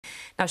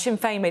Now, Sinn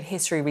Féin made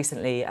history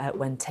recently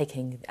when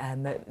taking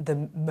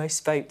the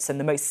most votes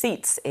and the most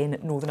seats in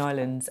Northern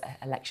Ireland's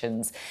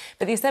elections.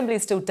 But the Assembly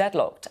is still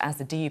deadlocked as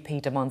the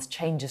DUP demands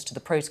changes to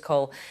the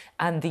protocol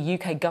and the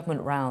UK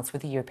government rows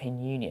with the European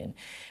Union.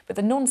 But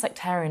the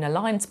non-sectarian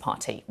Alliance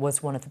Party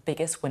was one of the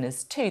biggest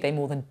winners too. They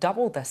more than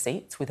doubled their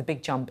seats with a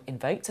big jump in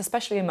votes,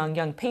 especially among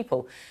young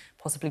people,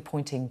 possibly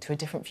pointing to a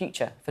different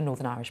future for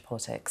Northern Irish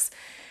politics.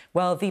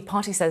 Well, the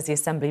party says the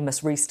Assembly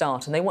must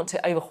restart and they want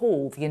to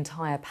overhaul the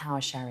entire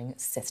power-sharing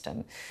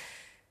system.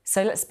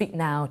 So let's speak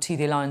now to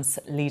the Alliance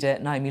leader,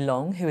 Naomi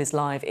Long, who is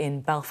live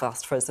in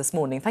Belfast for us this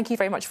morning. Thank you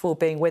very much for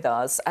being with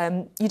us.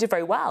 You did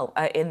very well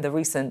in the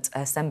recent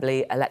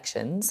Assembly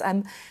elections.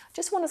 I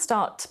just want to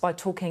start by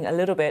talking a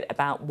little bit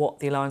about what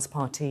the Alliance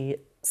Party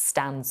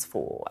stands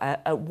for.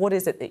 What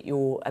is it that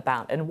you're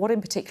about, and what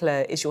in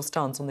particular is your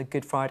stance on the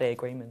Good Friday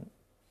Agreement?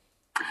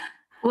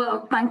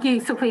 Well, thank you,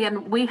 Sophie.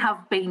 And we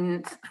have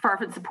been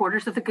fervent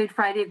supporters of the Good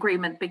Friday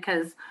Agreement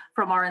because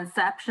from our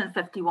inception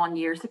 51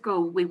 years ago,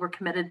 we were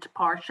committed to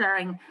power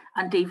sharing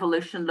and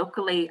devolution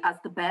locally as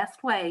the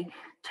best way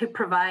to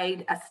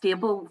provide a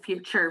stable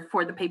future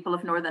for the people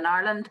of Northern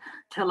Ireland,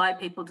 to allow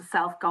people to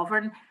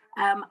self-govern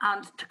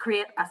and to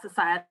create a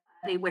society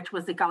which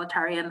was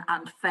egalitarian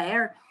and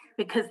fair,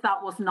 because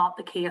that was not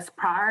the case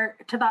prior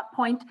to that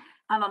point.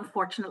 And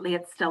unfortunately,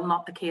 it's still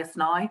not the case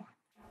now.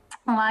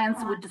 Alliance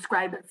would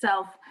describe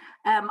itself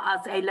as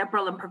a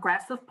liberal and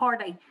progressive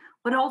party,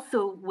 but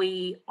also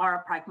we are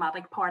a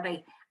pragmatic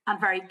party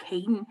and very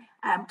keen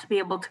to be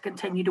able to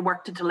continue to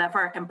work to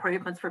deliver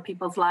improvements for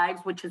people's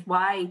lives, which is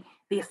why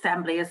the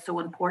Assembly is so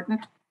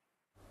important.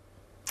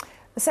 At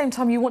the same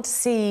time, you want to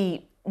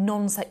see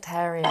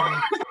non-sectarian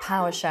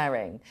power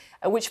sharing,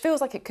 which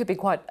feels like it could be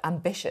quite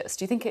ambitious.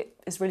 Do you think it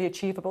is really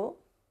achievable?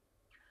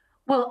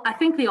 Well, I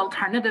think the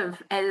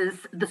alternative is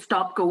the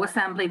stop-go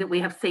assembly that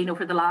we have seen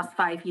over the last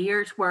 5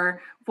 years,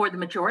 where for the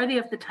majority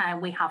of the time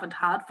we haven't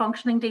had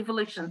functioning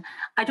devolution.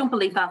 I don't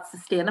believe that's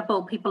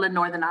sustainable. People in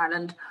Northern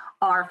Ireland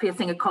are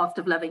facing a cost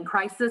of living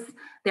crisis.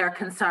 They're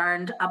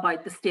concerned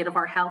about the state of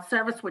our health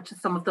service, which is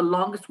some of the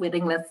longest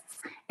waiting lists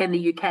in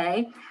the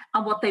UK.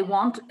 And what they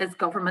want is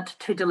government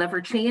to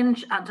deliver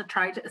change and to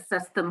try to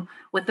assist them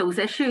with those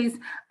issues.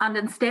 And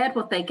instead,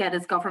 what they get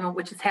is government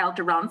which is held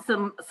to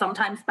ransom,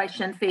 sometimes by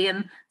Sinn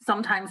Féin,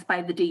 sometimes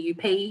by the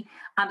DUP,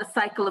 and a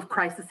cycle of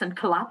crisis and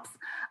collapse.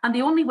 And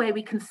the only way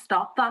we can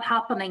stop that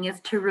happening is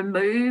to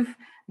remove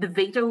the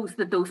vetoes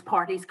that those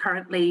parties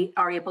currently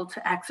are able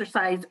to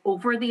exercise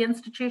over the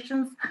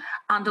institutions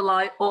and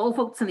allow all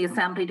votes in the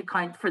Assembly to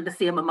count for the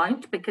same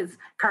amount, because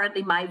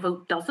currently my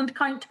vote doesn't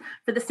count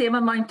for the same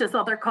amount as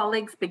other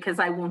colleagues because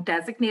I won't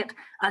designate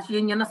as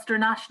unionist or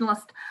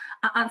nationalist.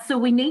 And so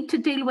we need to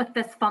deal with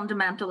this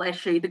fundamental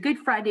issue. The Good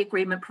Friday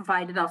Agreement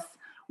provided us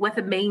with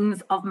a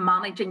means of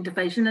managing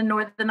division in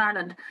Northern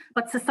Ireland.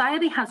 But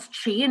society has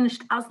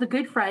changed, as the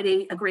Good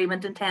Friday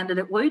Agreement intended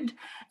it would,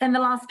 in the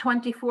last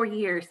 24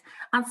 years.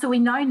 And so we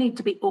now need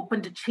to be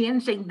open to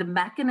changing the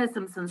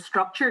mechanisms and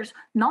structures,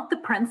 not the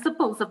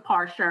principles of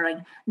power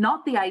sharing,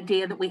 not the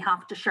idea that we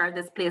have to share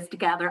this place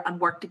together and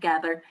work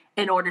together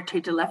in order to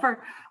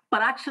deliver,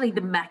 but actually the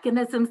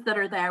mechanisms that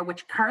are there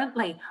which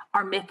currently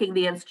are making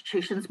the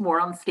institutions more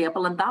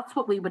unstable. And that's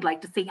what we would like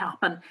to see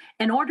happen,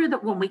 in order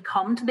that when we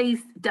come to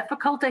these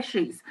difficult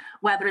issues,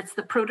 whether it's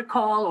the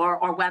protocol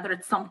or whether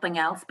it's something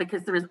else,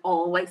 because there is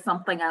always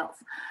something else,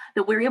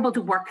 that we're able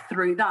to work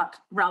through that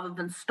rather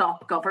than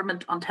stop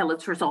government until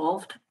it's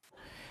resolved.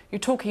 You're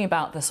talking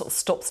about the sort of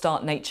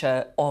stop-start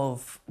nature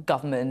of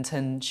government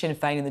and Sinn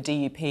Féin and the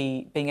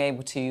DUP being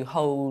able to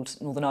hold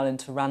Northern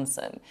Ireland to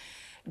ransom.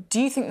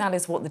 Do you think that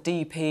is what the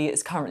DUP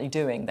is currently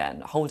doing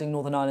then, holding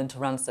Northern Ireland to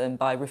ransom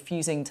by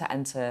refusing to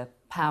enter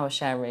power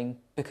sharing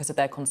because of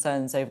their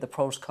concerns over the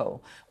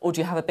protocol? Or do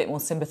you have a bit more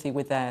sympathy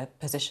with their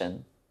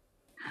position?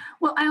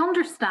 Well, I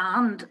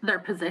understand their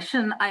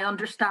position. I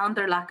understand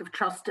their lack of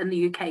trust in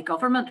the UK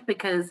government,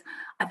 because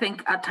I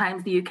think at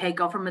times the UK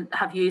government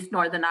have used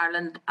Northern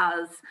Ireland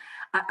as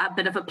a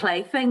bit of a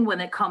plaything when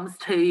it comes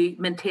to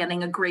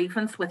maintaining a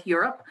grievance with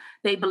Europe.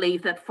 They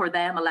believe that for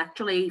them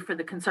electorally, for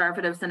the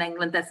Conservatives in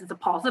England, this is a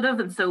positive,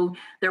 and so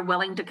they're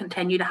willing to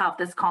continue to have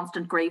this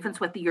constant grievance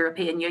with the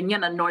European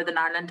Union, and Northern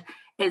Ireland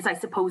is, I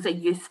suppose, a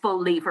useful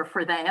lever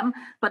for them,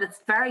 but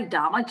it's very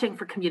damaging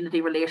for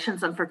community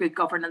relations and for good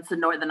governance in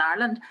Northern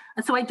Ireland.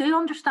 And so I do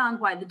understand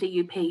why the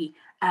DUP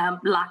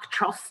lack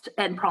trust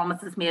in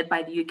promises made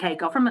by the UK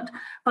government,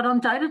 but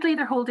undoubtedly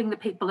they're holding the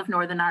people of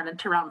Northern Ireland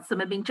to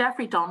ransom. I mean,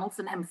 Jeffrey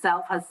Donaldson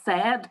himself has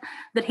said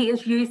that he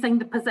is using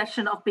the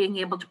position of being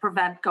able to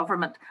prevent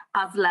government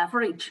as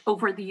leverage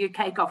over the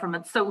UK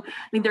government. So, I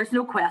mean, there's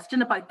no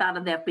question about that,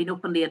 and they've been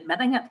openly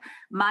admitting it.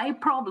 My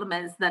problem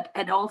is that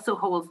it also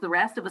holds the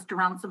rest of us to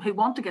ransom who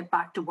want to get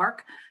back to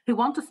work, who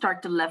want to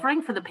start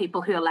delivering for the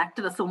people who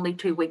elected us only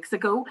 2 weeks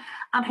ago,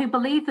 and who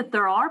believe that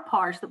there are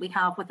powers that we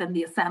have within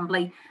the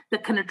Assembly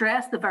that can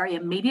address the very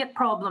immediate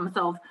problems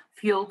of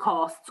fuel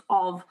costs,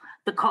 of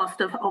the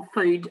cost of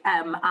food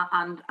and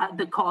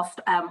the cost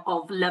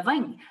of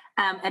living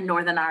in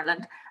Northern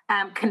Ireland.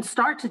 can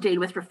start to deal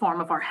with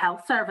reform of our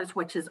health service,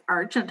 which is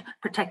urgent,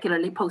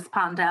 particularly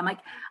post-pandemic,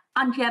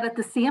 and yet at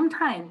the same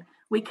time,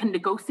 we can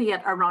negotiate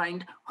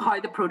around how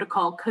the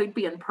protocol could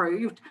be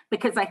improved,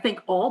 because I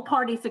think all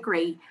parties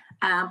agree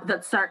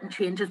that certain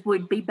changes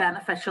would be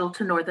beneficial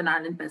to Northern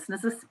Ireland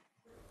businesses.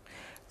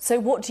 So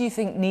what do you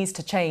think needs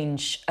to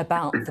change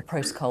about the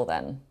protocol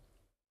then?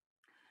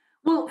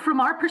 Well, from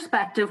our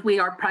perspective, we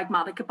are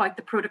pragmatic about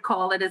the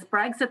protocol. It is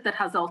Brexit that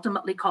has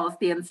ultimately caused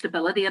the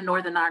instability in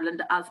Northern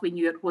Ireland, as we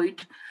knew it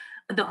would.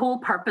 The whole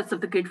purpose of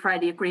the Good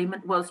Friday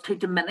Agreement was to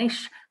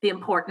diminish the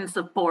importance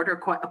of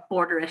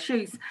border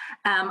issues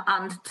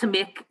and to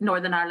make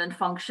Northern Ireland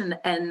function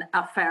in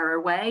a fairer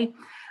way.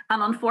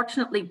 And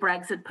unfortunately,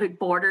 Brexit put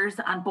borders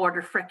and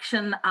border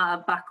friction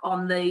back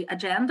on the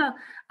agenda.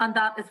 And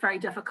that is very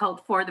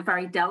difficult for the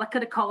very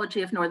delicate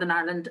ecology of Northern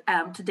Ireland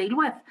to deal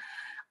with.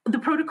 The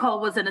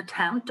protocol was an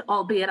attempt,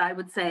 albeit I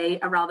would say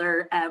a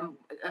rather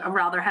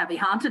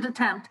heavy-handed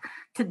attempt,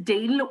 to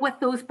deal with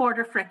those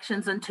border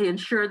frictions and to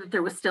ensure that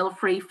there was still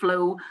free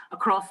flow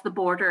across the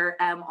border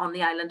on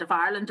the island of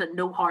Ireland and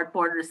no hard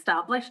border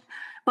established.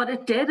 But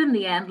it did in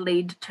the end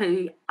lead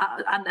to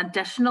an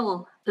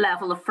additional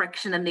level of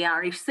friction in the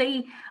Irish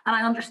Sea. And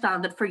I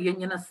understand that for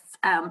unionists,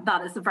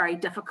 that is a very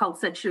difficult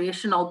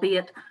situation,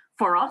 albeit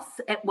for us,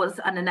 it was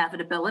an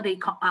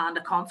inevitability and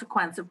a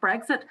consequence of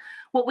Brexit.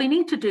 What we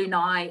need to do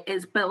now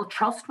is build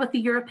trust with the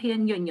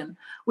European Union.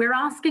 We're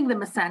asking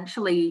them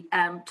essentially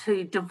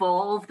to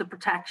devolve the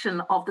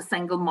protection of the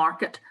single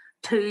market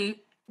to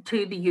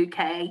the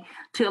UK,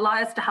 to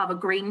allow us to have a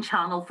green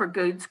channel for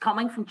goods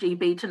coming from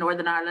GB to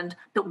Northern Ireland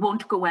that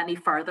won't go any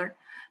further.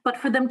 But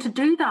for them to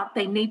do that,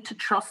 they need to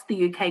trust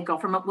the UK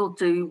government will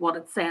do what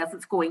it says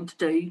it's going to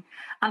do.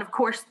 And of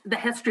course, the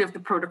history of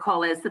the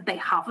protocol is that they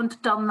haven't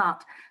done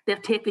that.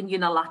 They've taken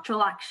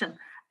unilateral action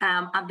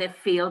and they've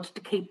failed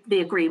to keep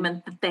the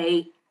agreement that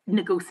they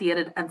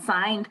negotiated and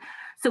signed.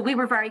 So we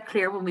were very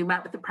clear when we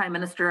met with the Prime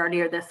Minister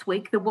earlier this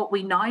week that what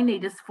we now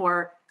need is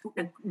for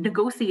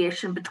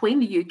negotiation between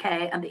the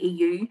UK and the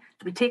EU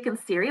to be taken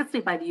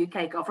seriously by the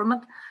UK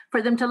government,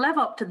 for them to live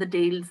up to the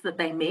deals that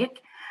they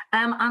make.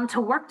 And to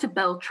work to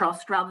build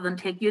trust rather than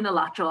take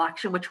unilateral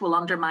action, which will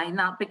undermine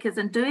that, because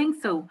in doing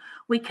so,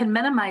 we can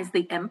minimise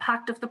the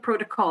impact of the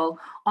protocol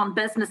on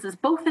businesses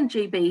both in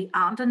GB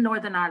and in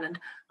Northern Ireland,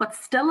 but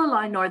still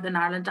allow Northern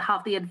Ireland to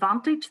have the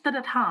advantage that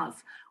it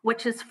has,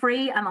 which is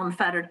free and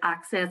unfettered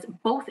access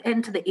both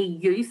into the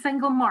EU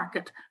single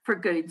market for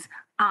goods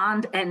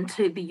and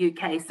into the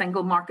UK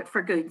single market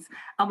for goods.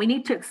 And we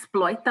need to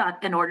exploit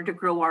that in order to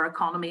grow our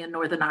economy in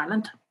Northern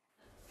Ireland.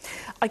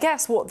 I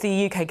guess what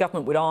the UK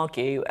government would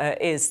argue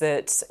is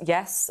that,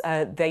 yes,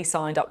 they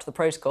signed up to the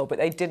protocol, but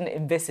they didn't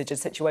envisage a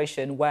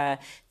situation where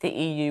the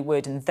EU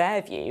would, in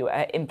their view,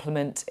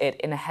 implement it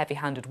in a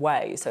heavy-handed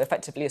way. So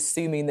effectively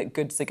assuming that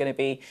goods are going to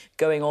be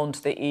going on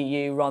to the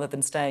EU rather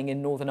than staying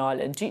in Northern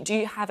Ireland. Do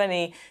you have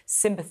any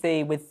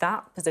sympathy with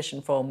that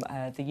position from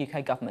the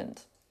UK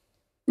government?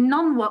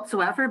 None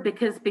whatsoever,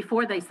 because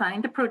before they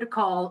signed the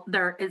protocol,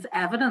 there is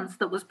evidence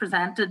that was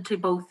presented to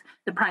both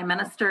the Prime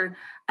Minister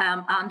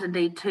and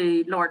indeed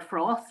to Lord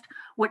Frost,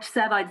 which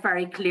set out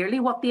very clearly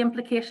what the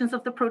implications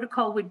of the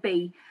protocol would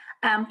be.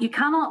 You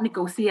cannot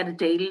negotiate a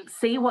deal,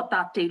 see what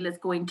that deal is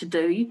going to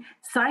do,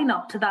 sign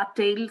up to that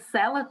deal,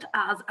 sell it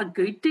as a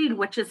good deal,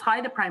 which is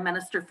how the Prime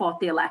Minister fought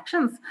the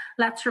elections,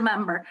 let's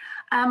remember,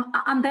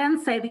 and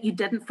then say that you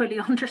didn't fully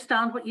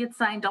understand what you'd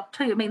signed up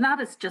to. I mean, that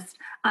is just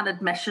an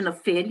admission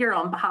of failure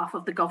on behalf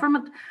of the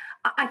government.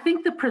 I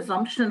think the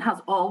presumption has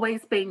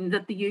always been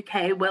that the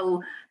UK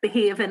will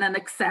behave in an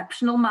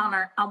exceptional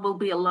manner and will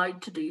be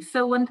allowed to do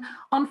so. And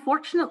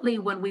unfortunately,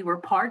 when we were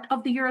part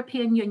of the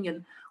European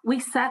Union, we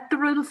set the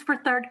rules for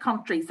third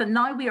countries, and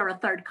now we are a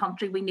third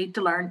country. We need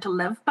to learn to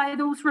live by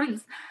those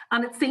rules.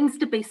 And it seems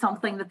to be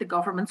something that the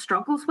government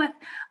struggles with.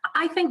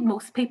 I think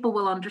most people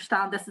will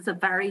understand this is a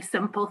very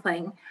simple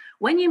thing.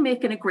 When you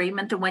make an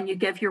agreement and when you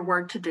give your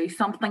word to do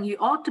something, you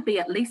ought to be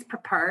at least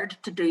prepared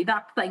to do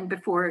that thing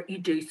before you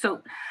do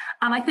so.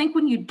 And I think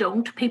when you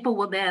don't, people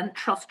will then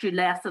trust you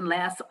less and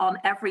less on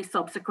every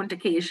subsequent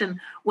occasion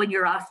when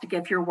you're asked to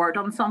give your word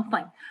on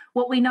something.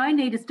 What we now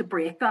need is to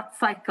break that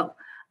cycle.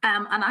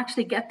 And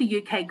actually get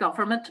the UK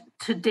government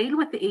to deal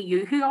with the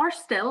EU, who are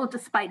still,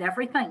 despite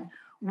everything,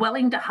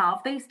 willing to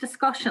have these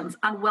discussions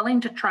and willing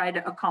to try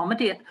to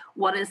accommodate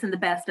what is in the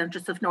best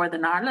interest of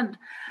Northern Ireland.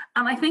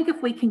 And I think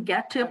if we can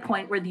get to a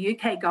point where the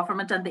UK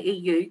government and the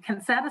EU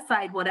can set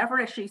aside whatever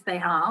issues they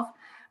have,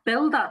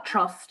 build that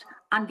trust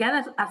and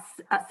get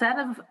a set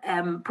of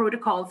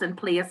protocols in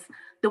place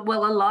that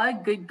will allow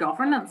good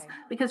governance.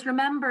 Because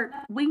remember,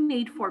 we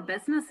need, for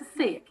business'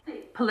 sake,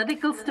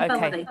 political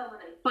stability,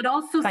 but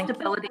also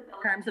stability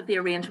in terms of the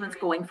arrangements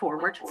going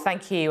forward.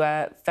 Thank you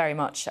very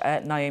much,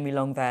 Naomi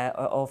Long there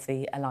of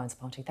the Alliance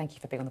Party. Thank you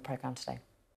for being on the programme today.